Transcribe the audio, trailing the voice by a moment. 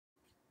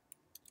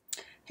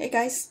Hey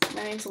guys,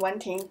 my name is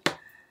Wenting.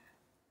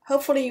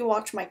 Hopefully you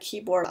watched my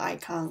keyboard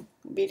icon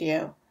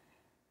video.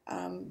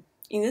 In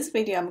this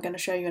video, I'm going to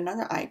show you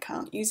another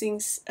icon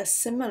using a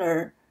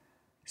similar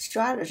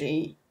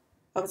strategy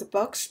of the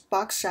box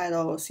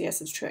shadow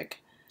CSS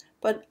trick,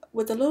 but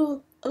with a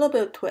little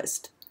bit of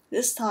twist.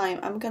 This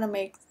time, I'm going to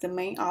make the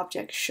main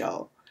object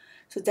show,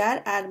 so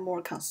that add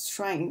more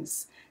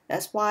constraints.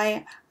 That's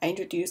why I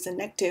introduced the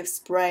negative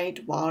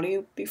sprayed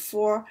value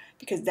before,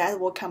 because that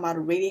will come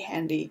out really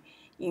handy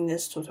in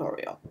this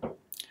tutorial.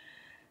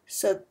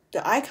 So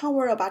the icon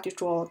we're about to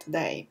draw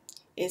today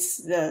is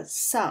the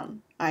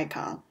sun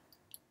icon.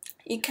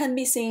 It can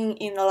be seen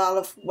in a lot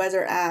of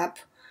weather app.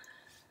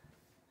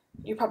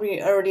 You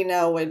probably already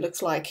know what it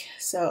looks like,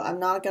 so I'm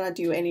not gonna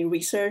do any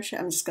research.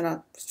 I'm just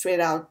gonna straight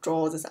out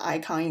draw this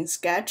icon in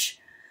Sketch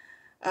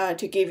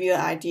to give you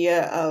an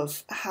idea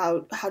of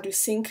how to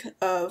think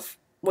of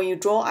when you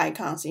draw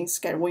icons in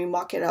Sketch. When you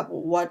mock it up,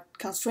 what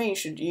constraints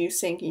should you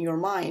think in your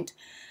mind?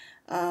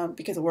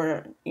 Because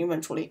we're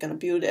eventually going to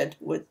build it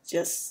with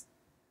just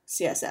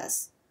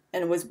CSS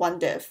and with one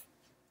div.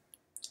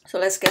 So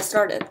let's get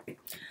started.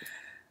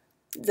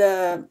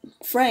 The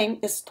frame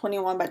is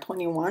 21 by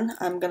 21.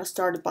 I'm going to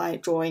start by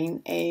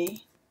drawing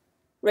a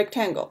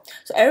rectangle.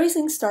 So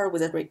everything starts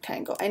with a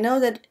rectangle. I know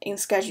that in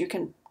Sketch you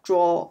can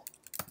draw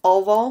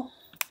oval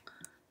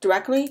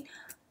directly,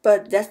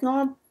 but that's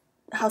not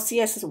how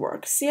CSS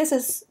works.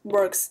 CSS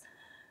works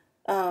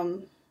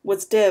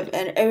with div,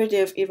 and every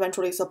div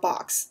eventually is a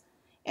box.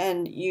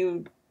 And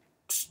you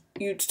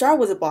start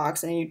with a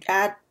box and you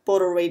add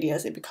border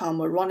radius, it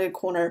becomes a rounded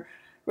corner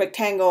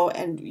rectangle,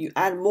 and you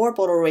add more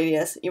border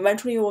radius,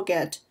 eventually you will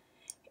get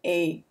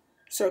a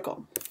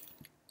circle.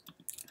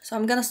 So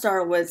I'm gonna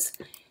start with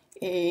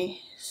a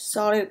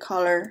solid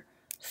color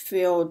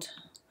filled.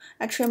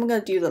 Actually, I'm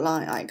gonna do the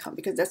line icon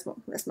because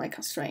that's my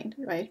constraint,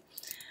 right?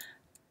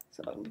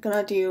 So I'm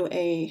gonna do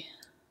a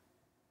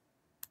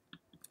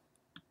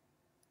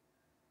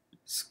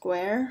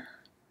square.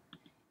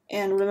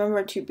 And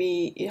remember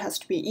it has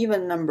to be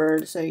even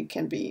numbered so it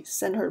can be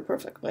centered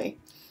perfectly.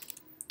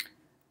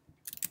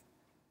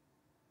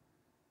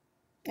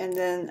 And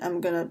then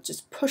I'm gonna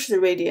just push the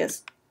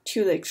radius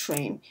to the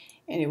extreme,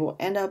 and it will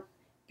end up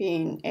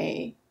being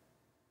a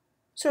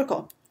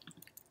circle.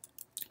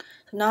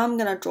 So now I'm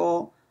gonna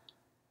draw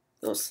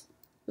those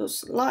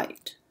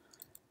light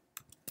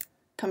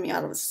coming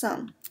out of the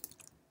sun.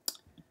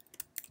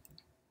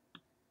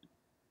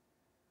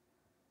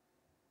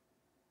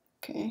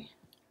 Okay.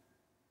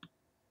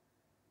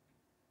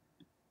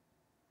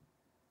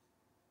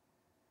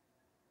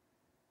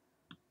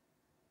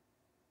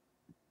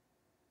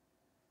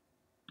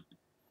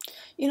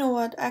 You know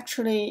what,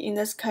 actually in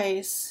this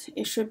case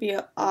it should be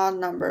an odd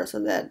number so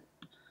that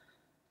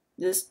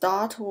this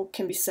dot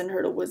can be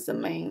centered with the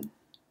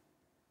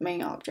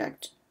main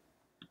object.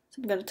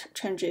 So I'm going to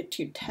change it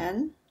to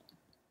 10.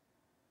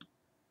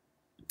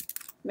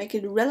 Make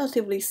it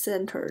relatively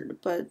centered,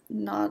 but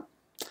not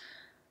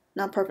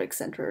perfect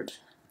centered.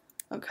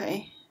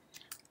 Okay.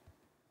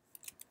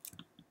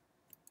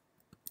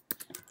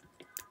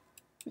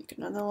 Make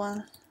another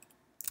one.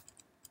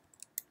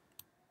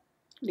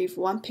 Leave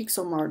 1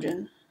 pixel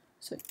margin,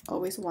 so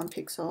always 1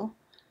 pixel.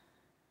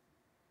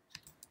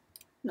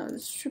 No,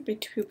 this should be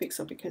 2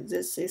 pixels because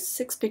this is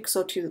 6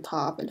 pixels to the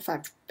top and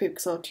 5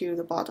 pixels to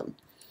the bottom.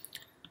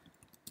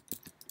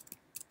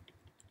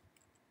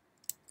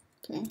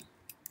 Okay.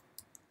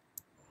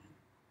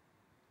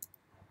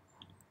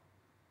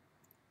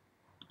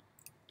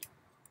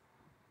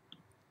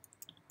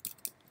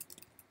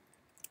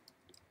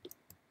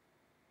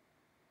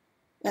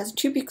 That's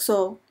 2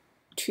 pixels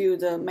to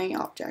the main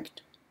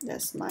object.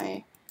 That's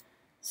my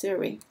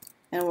theory.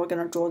 And we're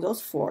gonna draw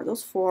those four.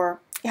 Those four,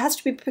 it has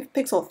to be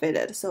pixel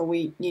fitted, so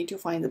we need to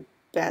find the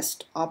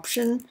best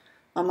option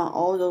among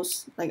all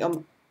those, like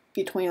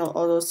between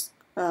all those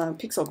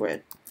pixel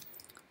grid.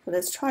 So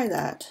let's try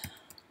that.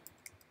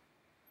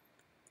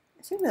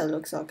 I think that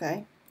looks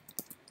okay.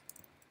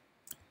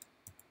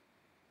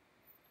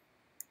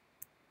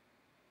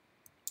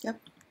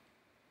 Yep.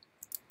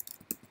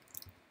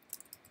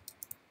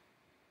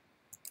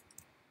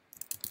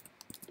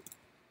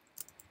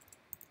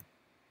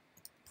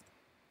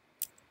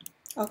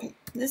 Okay,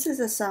 this is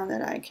the sound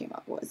that I came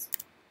up with.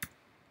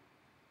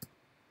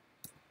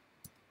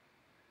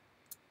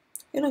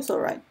 It looks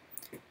alright.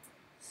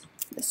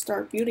 Let's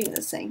start building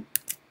this thing.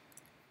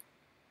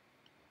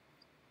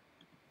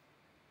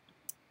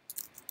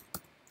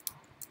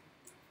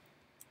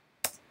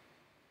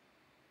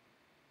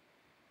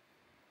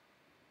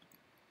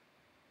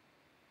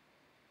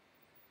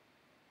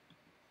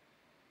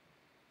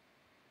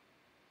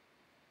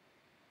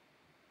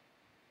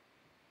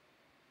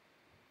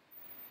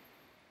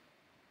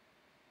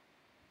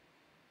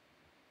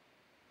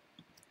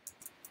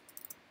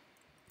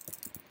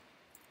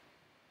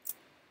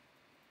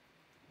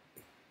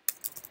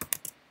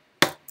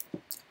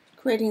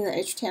 Creating the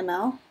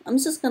HTML. I'm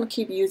just going to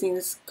keep using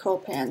this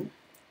code pen.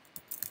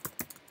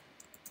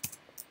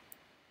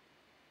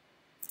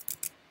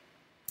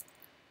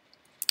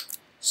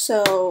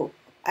 So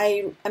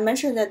I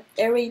mentioned that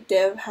every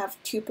div have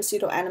 2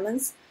 procedural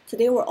elements.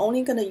 Today we're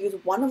only going to use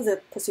one of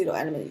the procedural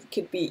elements. It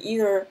could be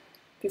either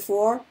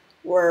before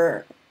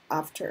or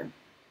after.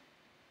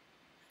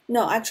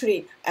 No,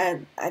 actually,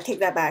 I take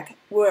that back.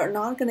 We're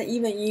not going to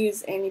even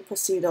use any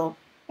procedural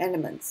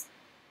elements.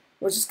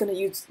 We're just going to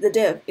use the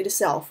div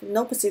itself,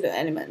 no procedural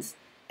elements,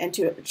 and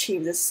to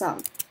achieve this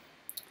sum.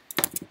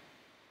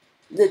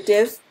 The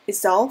div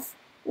itself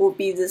will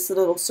be this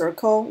little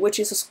circle, which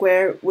is a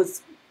square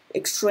with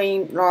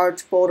extreme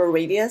large border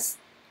radius,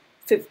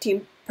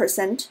 15%,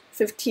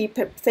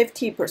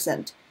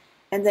 50%,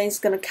 and then it's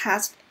going to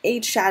cast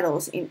 8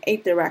 shadows in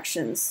 8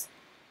 directions,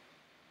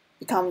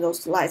 become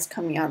those lights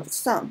coming out of the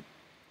sun.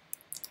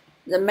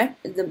 The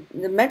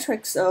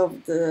matrix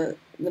of the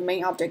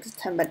main object is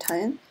 10 by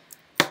 10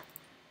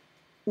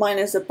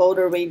 minus the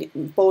border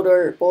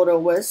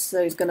width,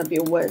 so it's going to be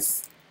a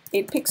width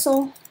 8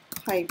 pixel,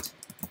 height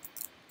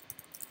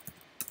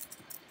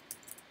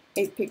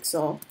 8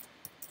 pixel,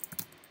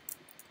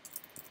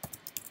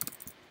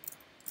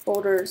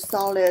 border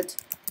solid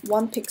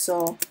 1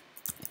 pixel,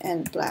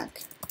 and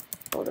black.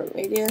 Border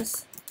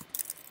radius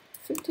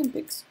 15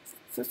 pixels,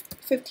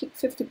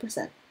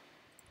 50%.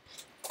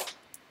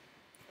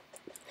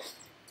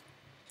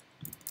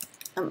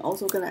 I'm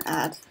also going to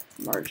add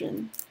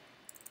margin.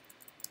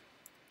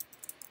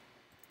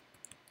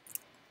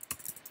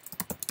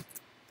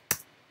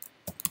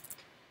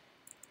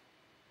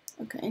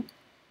 Okay.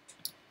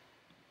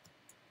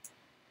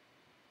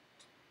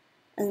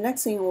 And the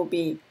next thing will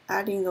be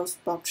adding those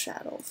box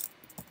shadows.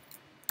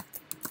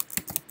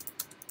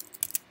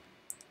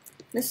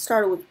 Let's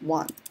start with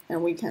 1,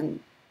 and we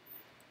can,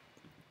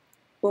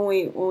 when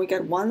we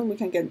get 1, we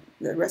can get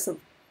the rest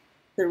of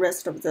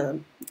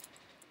the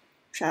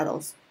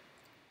shadows.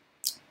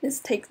 Let's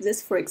take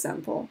this for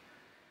example.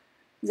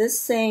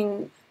 This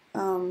thing,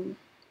 the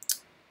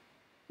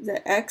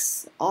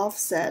x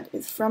offset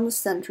is from the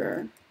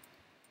center,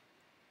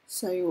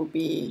 so it will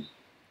be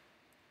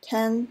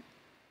 10,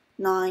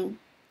 9,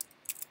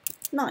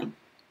 9.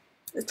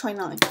 Let's try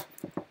 9.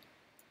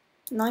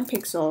 9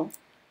 pixel.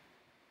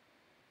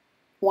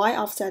 Y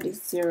offset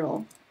is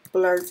 0.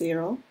 Blur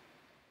 0.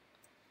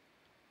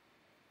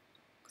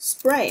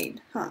 Sprayed,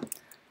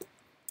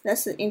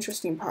 That's the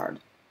interesting part.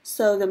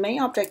 So the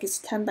main object is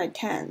 10 by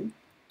 10.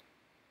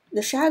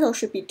 The shadow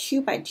should be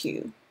 2 by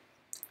 2.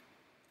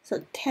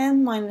 So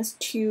 10 minus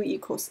 2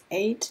 equals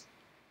 8.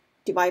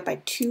 Divided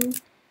by 2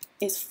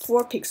 is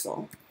 4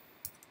 pixel.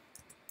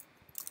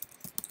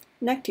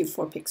 Negative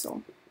 4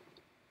 pixel.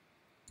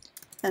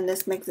 And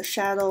let's make the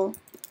shadow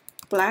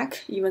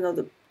black, even though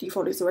the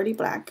default is already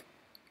black.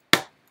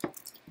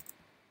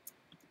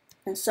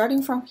 And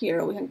starting from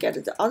here, we can get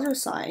to the other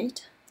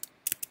side,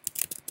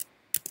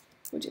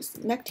 which is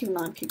negative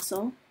 9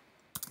 pixel,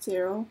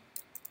 0,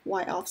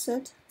 Y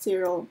offset,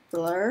 0,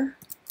 blur,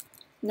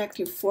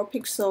 negative 4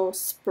 pixel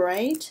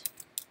sprayed,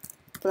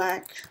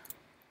 black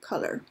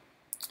color.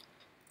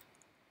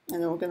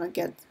 And then we're going to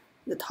get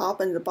the top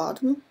and the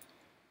bottom.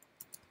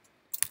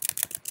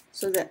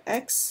 So the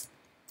X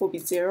will be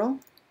 0,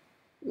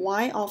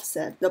 Y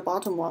offset, the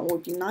bottom one will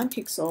be 9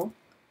 pixel,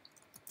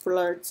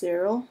 blurred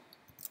 0,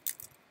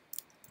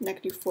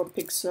 negative 4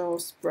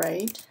 pixel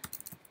sprayed,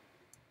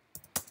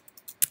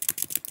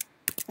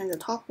 and the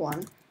top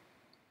one,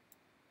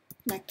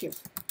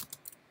 negative.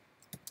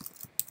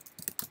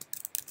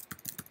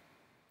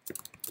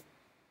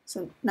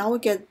 So now we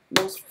get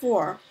those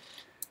 4.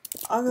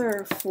 The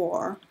other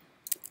 4,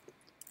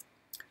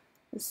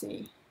 let's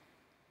see,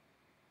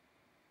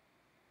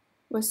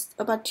 with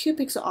about 2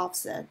 pixel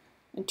offset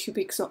and 2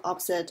 pixel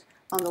offset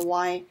on the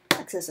Y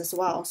axis as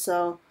well.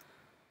 So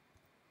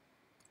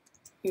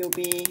it will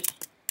be,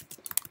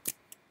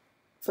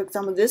 for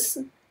example, this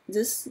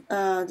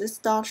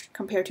dot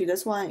compared to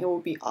this one, it will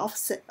be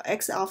offset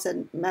X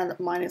offset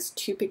minus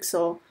 2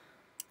 pixel.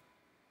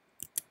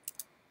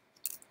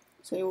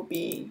 So it will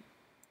be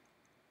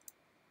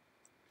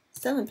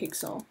 7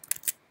 pixel,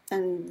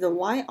 and the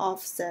Y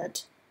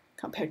offset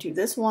compared to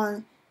this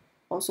one,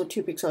 also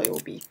 2 pixel, it will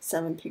be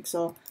 7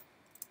 pixel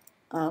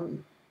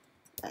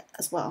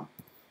as well.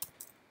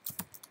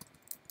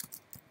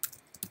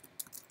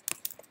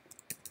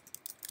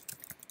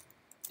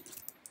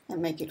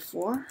 And make it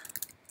 4.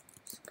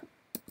 Just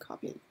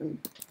copy it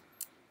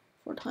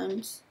 4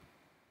 times.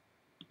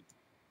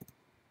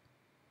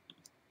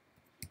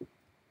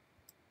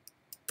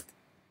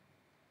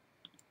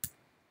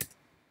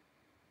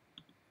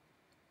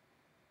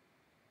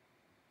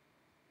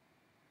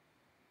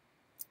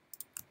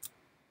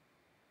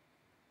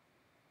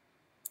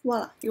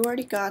 Voila, you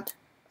already got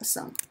a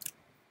sum.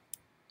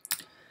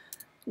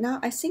 Now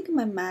I think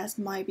my math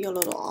might be a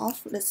little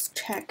off. Let's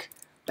check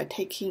by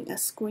taking a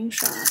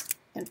screenshot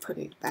and put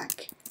it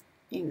back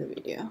in the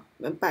video,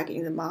 back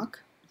in the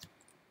mock.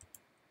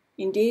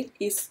 Indeed,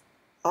 it's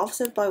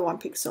offset by 1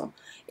 pixel.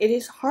 It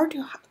is hard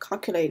to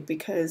calculate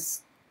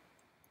because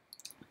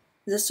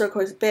this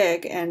circle is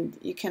big and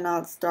you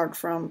cannot start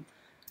from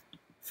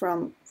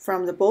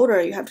the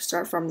border. You have to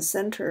start from the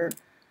center.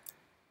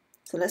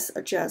 So let's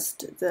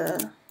adjust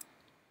the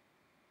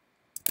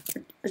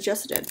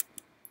adjusted it.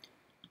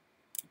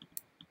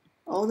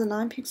 All the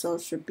 9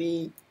 pixels should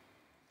be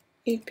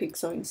 8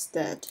 pixels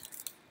instead.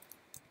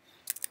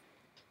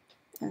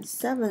 And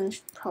 7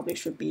 probably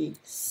should be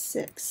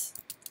 6.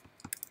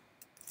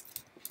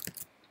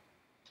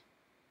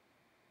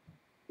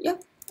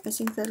 Yep, I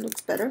think that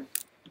looks better.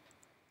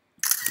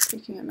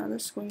 Taking another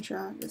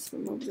screenshot, let's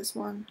remove this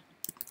one.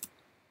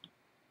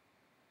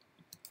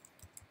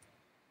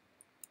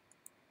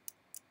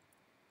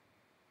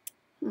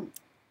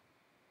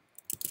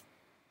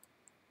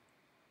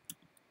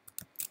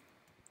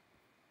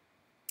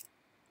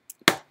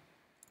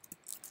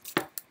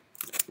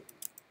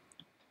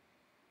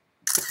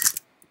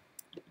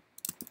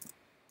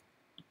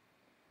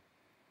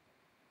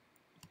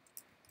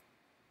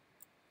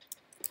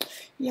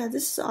 Yeah,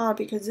 this is odd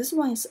because this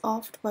one is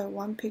off by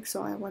 1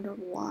 pixel. I wonder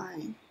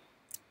why.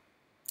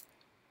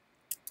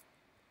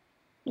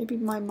 Maybe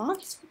my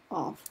mark is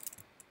off.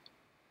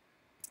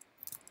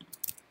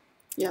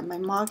 Yeah, my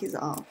mark is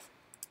off.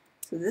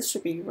 So this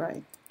should be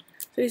right.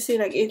 So you see,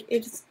 like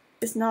it's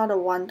not a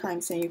one-time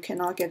thing. You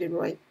cannot get it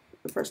right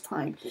the first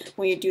time.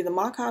 When you do the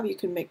markup, you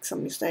can make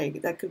some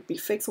mistake that could be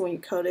fixed when you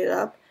code it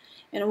up.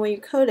 And when you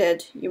code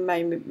it, you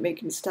might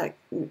make mistakes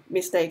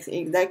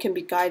that can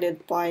be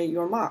guided by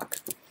your mark.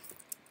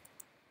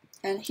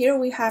 And here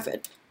we have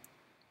it,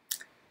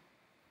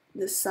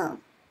 the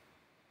sum.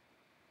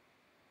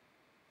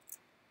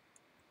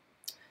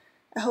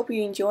 I hope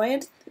you enjoy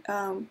it.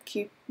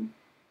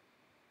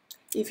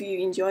 If you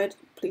enjoyed,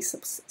 please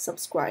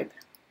subscribe.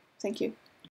 Thank you.